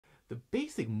The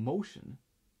basic motion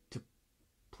to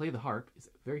play the harp is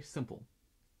very simple.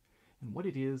 And what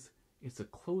it is, it's a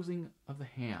closing of the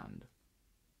hand.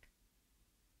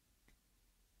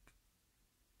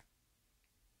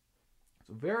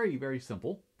 So very, very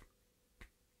simple.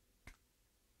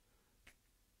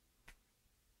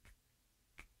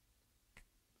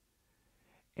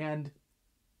 And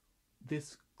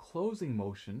this closing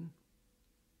motion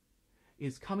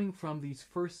is coming from these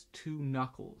first two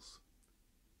knuckles.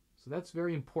 So that's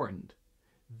very important.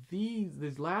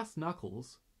 These last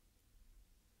knuckles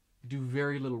do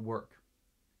very little work.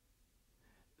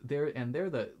 They're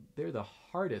the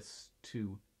hardest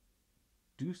to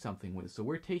do something with. So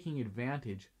we're taking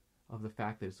advantage of the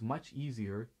fact that it's much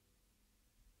easier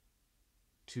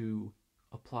to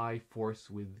apply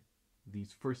force with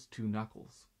these first two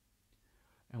knuckles.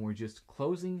 And we're just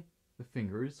closing the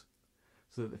fingers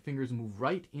so that the fingers move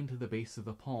right into the base of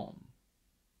the palm.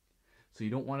 So you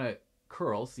don't want to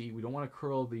curl. See, we don't want to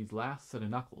curl these last set of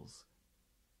knuckles.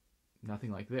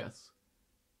 Nothing like this.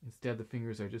 Instead, the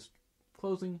fingers are just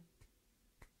closing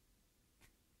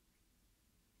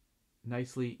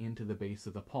nicely into the base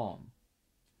of the palm.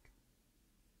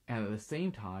 And at the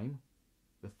same time,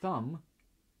 the thumb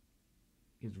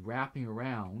is wrapping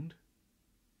around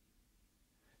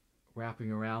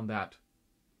that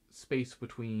space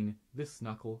between this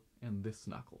knuckle and this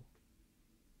knuckle.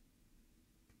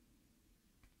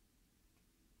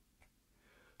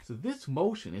 So this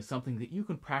motion is something that you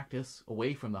can practice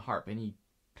away from the harp. Any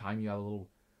time you have a little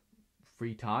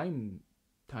free time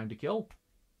to kill,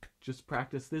 just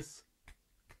practice this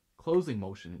closing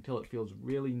motion until it feels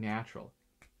really natural.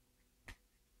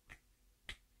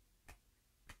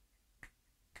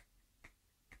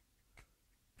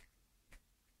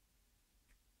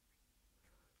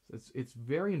 So it's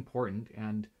very important,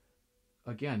 and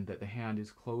again, that the hand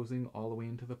is closing all the way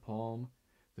into the palm.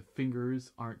 The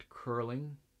fingers aren't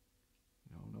curling.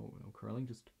 No curling,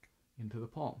 just into the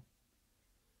palm.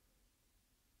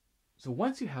 So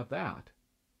once you have that,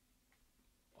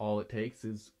 all it takes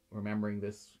is remembering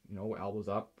this, elbows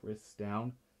up, wrists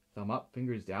down, thumb up,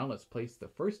 fingers down. Let's place the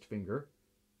first finger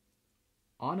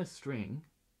on a string.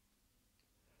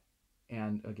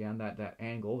 And again, that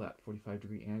angle, that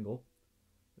 45-degree angle,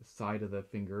 the side of the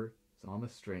finger is on the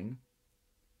string.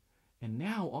 And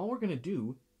now all we're going to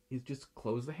do is just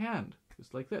close the hand,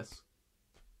 just like this.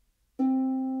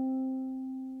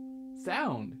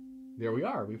 Sound! There we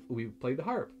are. We've played the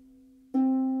harp.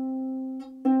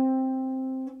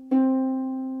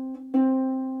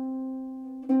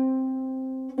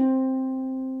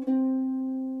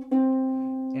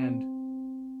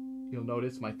 And you'll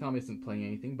notice my thumb isn't playing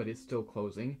anything, but it's still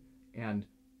closing. And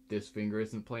this finger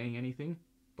isn't playing anything,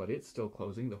 but it's still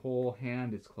closing. The whole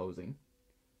hand is closing.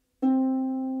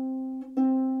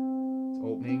 It's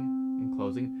opening and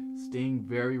closing, staying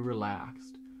very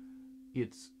relaxed.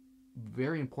 It's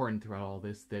very important throughout all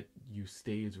this that you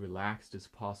stay as relaxed as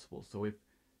possible. So if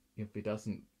it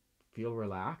doesn't feel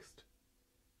relaxed,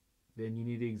 then you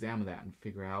need to examine that and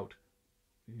figure out,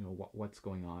 what's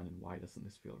going on and why doesn't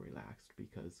this feel relaxed?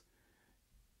 Because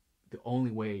the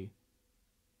only way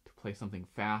to play something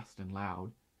fast and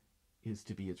loud is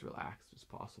to be as relaxed as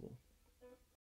possible.